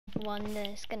one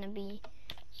that's gonna be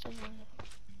survival.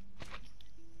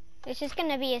 This is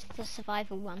gonna be the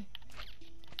survival one.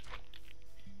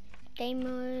 Game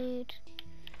mode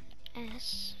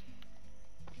S.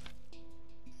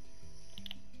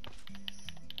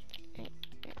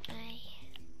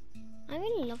 I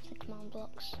really love the command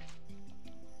blocks.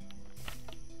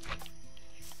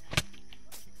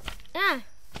 Ah!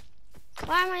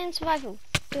 Why am I in survival?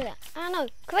 Do that. I don't know.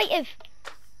 Creative!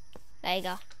 There you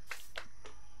go.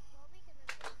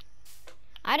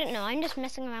 I don't know. I'm just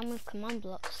messing around with command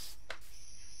blocks.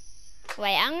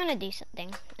 Wait, I'm gonna do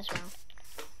something as well.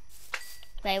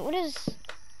 Wait, what does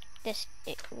this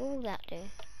do? What will that do?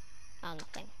 Oh,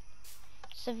 nothing.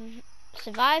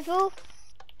 Survival.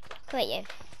 Creative.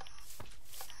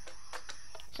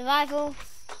 Survival.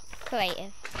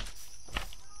 Creative.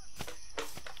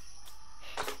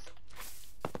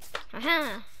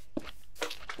 Aha!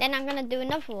 Then I'm gonna do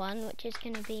another one, which is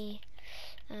gonna be,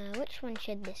 which one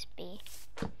should this be?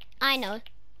 I know.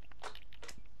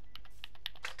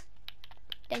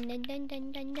 Dun dun dun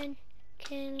dun dun dun.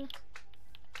 Kill.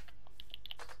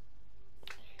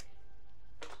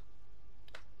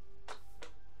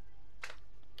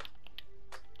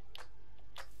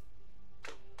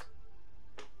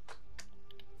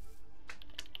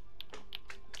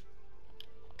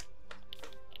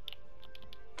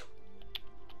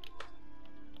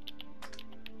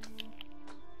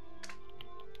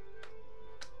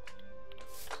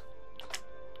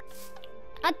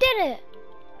 I did it!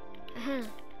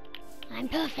 I'm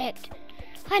perfect.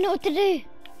 I know what to do.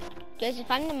 Joseph,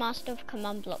 I'm the master of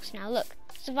command blocks now. Look,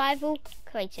 survival,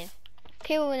 creative,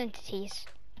 kill all entities.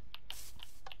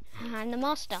 I'm the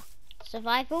master.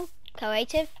 Survival,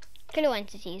 creative, kill all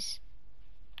entities.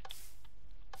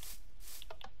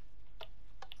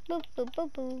 Boo boo boo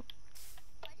boo.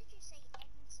 Why did you say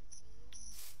entities?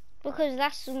 Because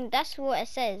that's what it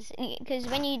says. Because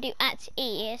when you do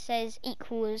 @E, it says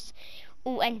equals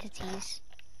all entities.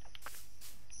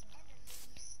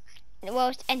 Well,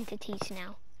 it's entities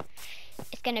now.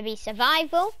 It's gonna be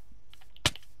survival.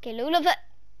 Kill all of it.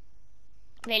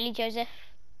 Really, Joseph?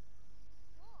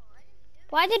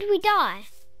 Why did we die?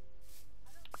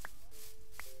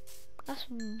 That's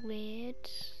weird.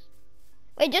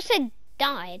 Wait, it just said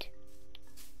died.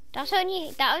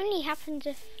 That only happens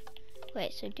if.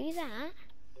 Wait, so do that.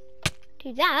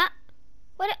 Do that.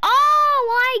 What? Oh,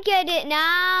 I get it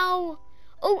now.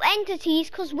 All entities,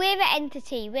 because we're an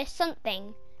entity. We're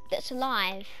something that's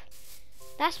alive.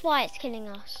 That's why it's killing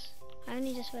us. I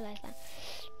only just realised that.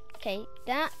 Okay,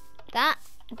 that.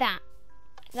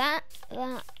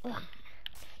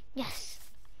 Yes.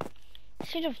 I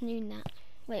should have known that.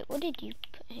 Wait, what did you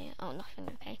put here? Oh, nothing,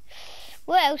 okay.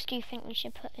 What else do you think we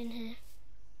should put in here?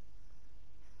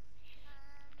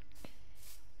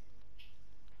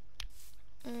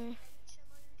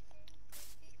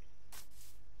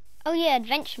 Oh yeah,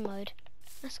 adventure mode.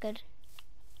 That's good.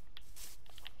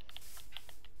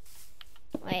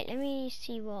 Wait, let me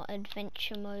see what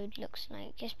adventure mode looks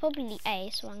like. It's probably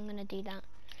A, so I'm gonna do that.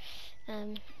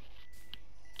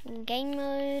 Game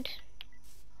mode.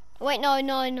 Wait, no.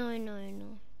 No, not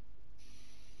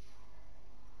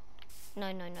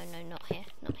here.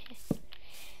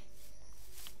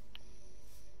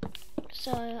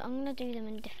 So I'm gonna do them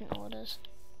in different orders.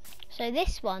 So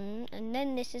this one, and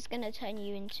then this is gonna turn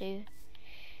you into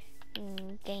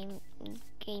game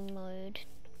mode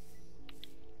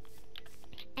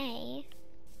A.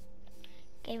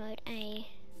 Game mode A.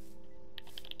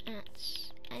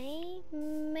 That's A,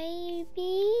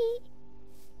 maybe.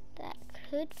 That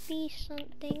could be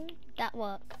something. That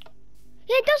work.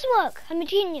 Yeah, it does work. I'm a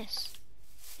genius.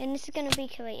 And this is gonna be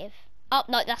creative. Oh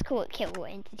no, that's cool. Kill all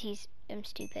entities. I'm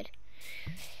stupid.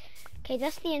 Okay,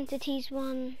 that's the entities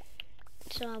one.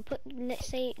 So I'll put. Let's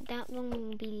say that one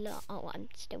will be. Oh, I'm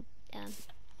still.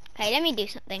 Okay, let me do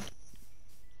something.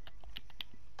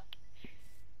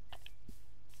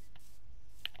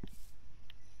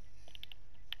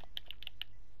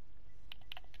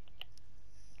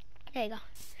 There you go.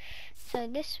 So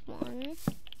this one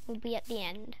will be at the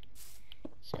end.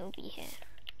 So it'll be here.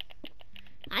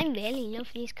 I really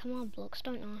love these command blocks,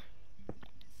 don't I?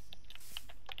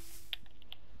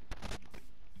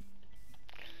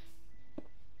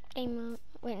 Game mode.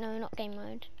 Wait, no, not game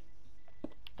mode.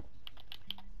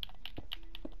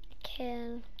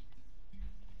 Kill.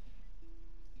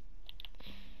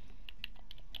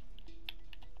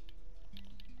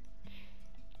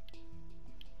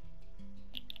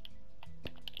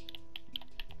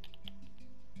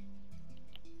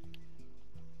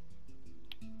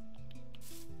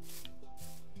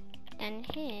 And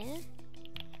here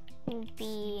will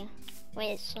be,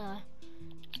 wait, it's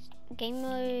game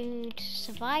mode,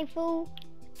 survival,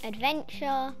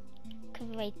 adventure,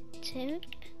 creative.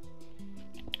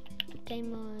 Game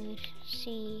mode,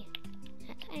 C,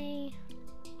 that's A.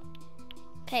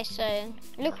 Okay, so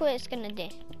look what it's gonna do.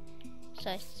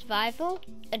 So survival,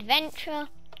 adventure,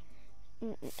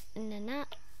 and then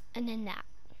that, and then that.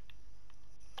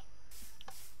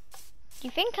 Do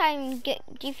you think I'm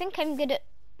good at?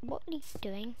 What are you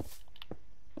doing?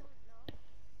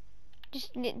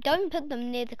 Just don't put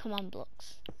them near the command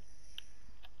blocks.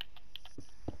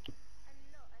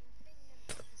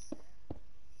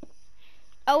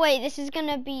 Oh wait, this is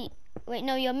gonna be. Wait,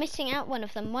 no, you're missing out one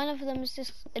of them. One of them is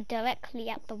just directly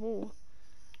at the wall.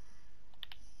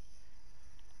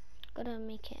 Gotta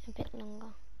make it a bit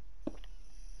longer.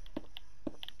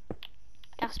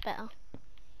 That's better.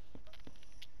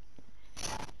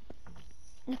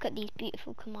 Look at these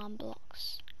beautiful command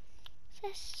blocks.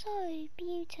 They're so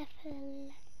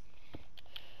beautiful.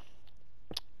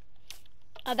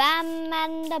 A bam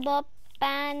and a bop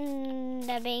and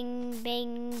a bing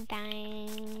bing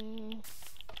bang.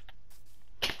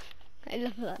 I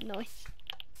love that noise.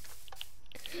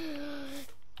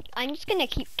 I'm just gonna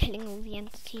keep killing all the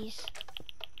entities.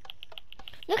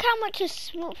 Look how much is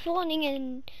spawning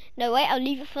in. No, wait, I'll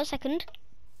leave it for a second.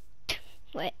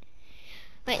 Wait,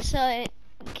 so,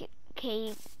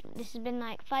 okay, this has been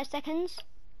like 5 seconds.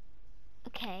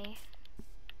 Okay.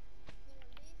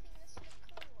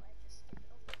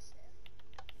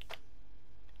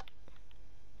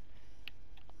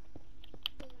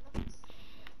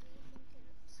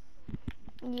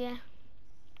 Yeah.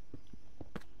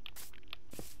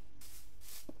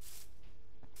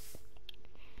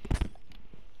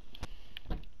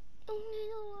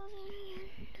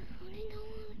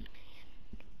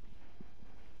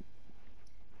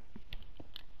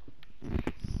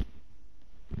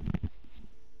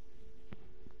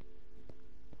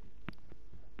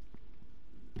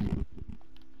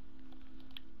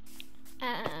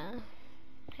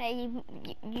 Hey,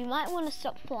 you might want to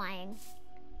stop flying.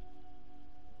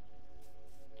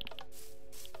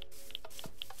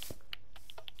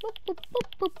 Boop, boop, boop,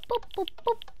 boop, boop, boop,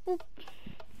 boop, boop.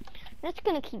 That's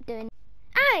gonna keep doing.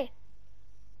 Hey!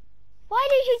 Why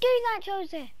did you do that,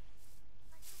 Joseph?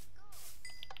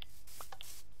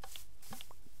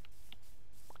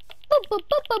 Boop, boop,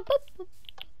 boop, boop, boop, boop.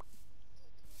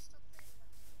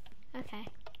 Okay.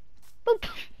 Boop.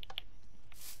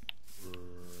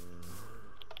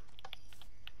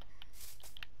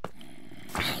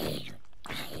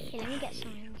 Okay, let me get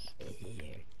signs.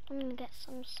 I'm gonna get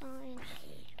some signs.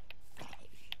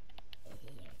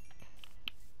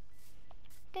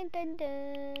 Dun dun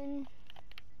dun.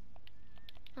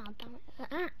 Oh, damn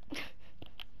it.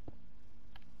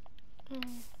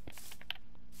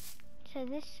 So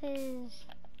this is.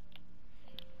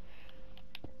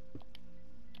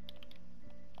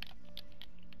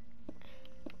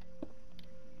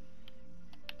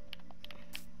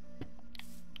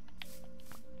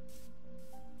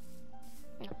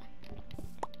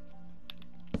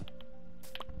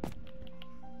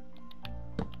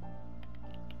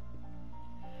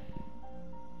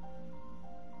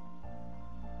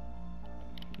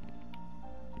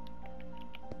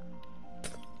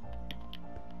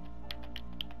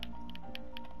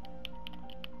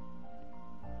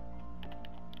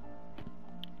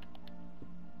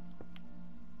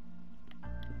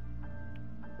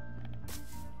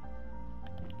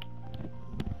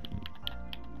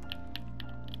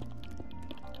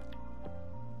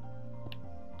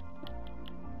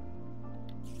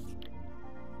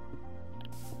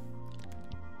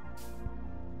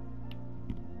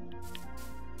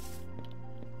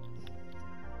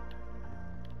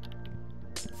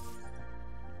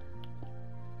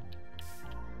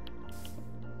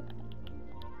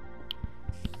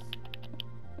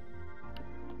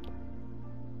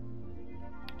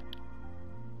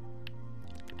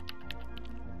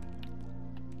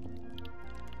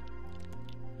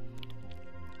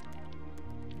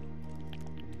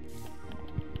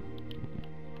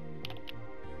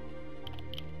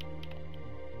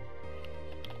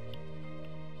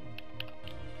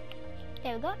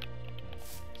 There we go.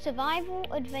 Survival,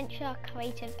 adventure,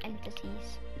 creative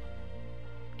entities.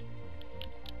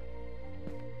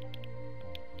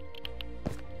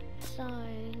 So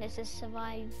this is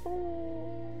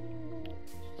survival,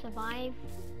 adventure,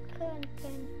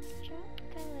 creative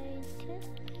entities.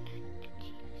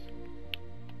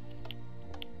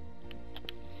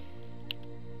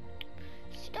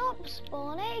 Stop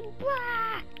spawning!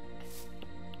 Blah!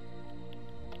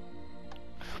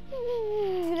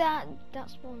 Ooh,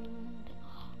 that's one.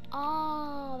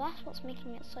 Oh, that's what's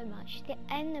making it so much. The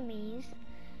enemies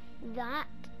that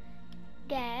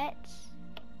gets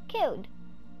killed.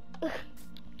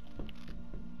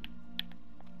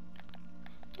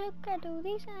 Look at all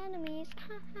these enemies.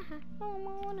 Ha ha ha. No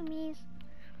more enemies.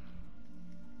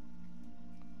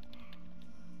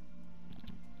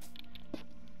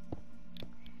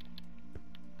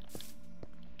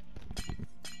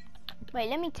 Wait,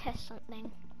 let me test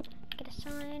something. Get a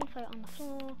sign, throw it on the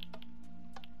floor.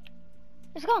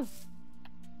 It's gone.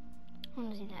 I'm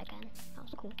gonna do that again. That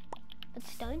was cool.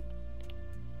 Redstone.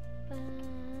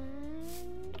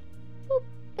 Boop,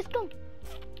 it's gone.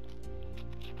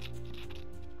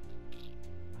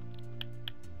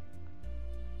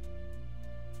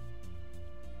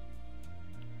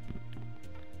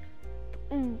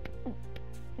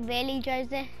 Really,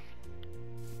 Joseph?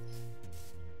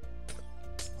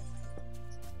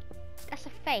 That's a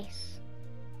face.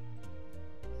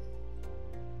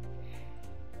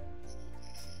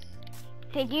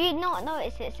 Did you not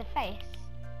notice it's a face?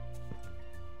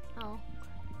 Oh.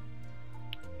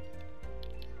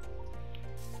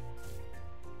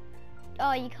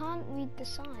 Oh, you can't read the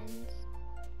signs.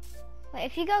 Wait,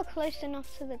 if you go close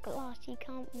enough to the glass, you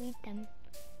can't read them.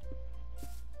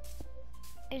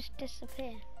 It just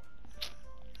disappear.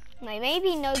 Wait,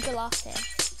 maybe no glass here.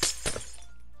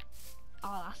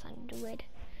 Oh, that sounded weird.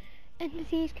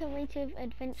 Entities can wait with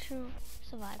adventure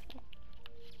survival.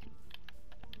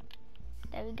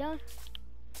 There we go.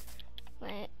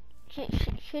 Wait,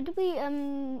 should we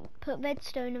put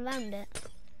redstone around it?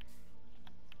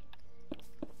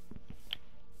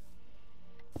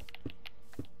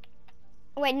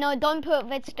 Wait, no, don't put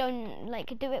redstone,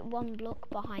 like do it one block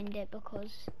behind it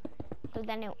because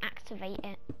then it'll activate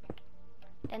it.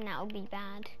 Then that'll be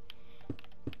bad.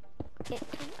 It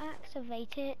will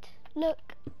activate it.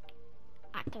 Look.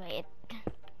 Activate it.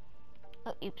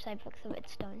 Oh, oops, I broke the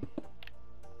redstone.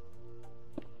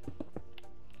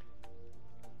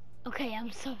 Okay,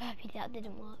 I'm so happy that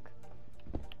didn't work.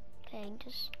 Okay,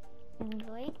 just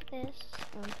break this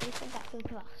and place it back with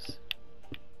glass.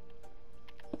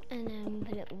 And then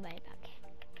put it way back.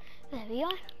 There we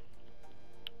are.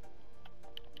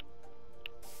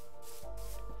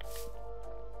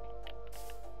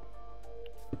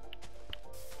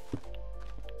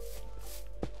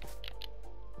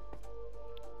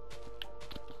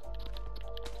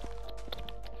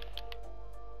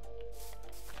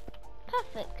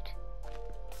 Perfect.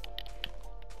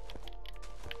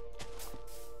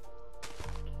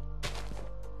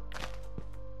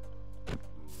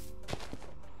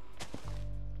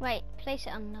 Wait, place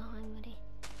it under. I'm ready.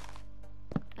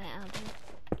 Wait, I'll do it.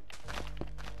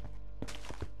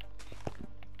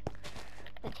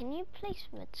 But can you place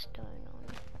redstone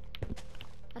on?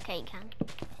 Okay, you can.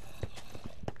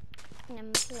 And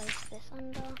then place this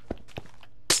under.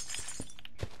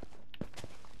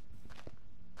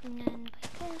 And then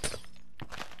put this.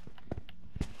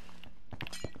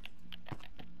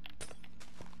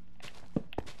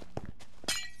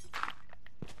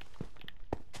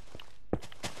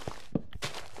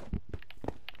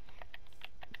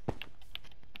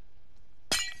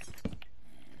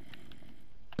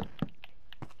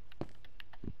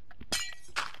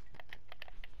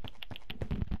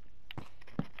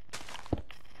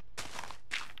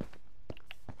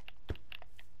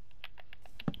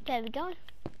 There we go.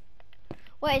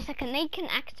 Wait a second, they can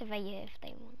activate it if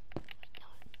they want.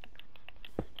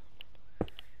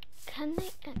 Can they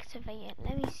activate it?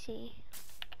 Let me see.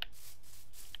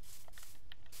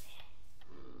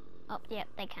 Oh, yep,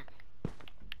 they can.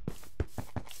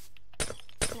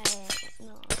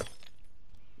 No.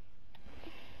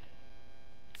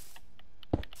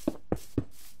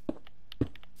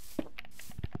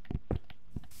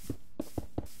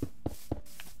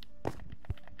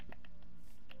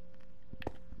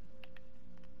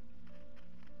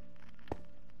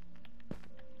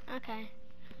 Okay,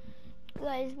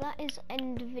 guys, that is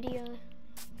end video.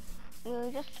 We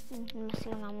were just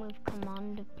messing around with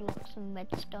command blocks and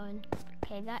redstone.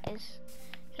 Okay, that is.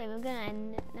 Okay, we're gonna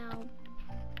end it now.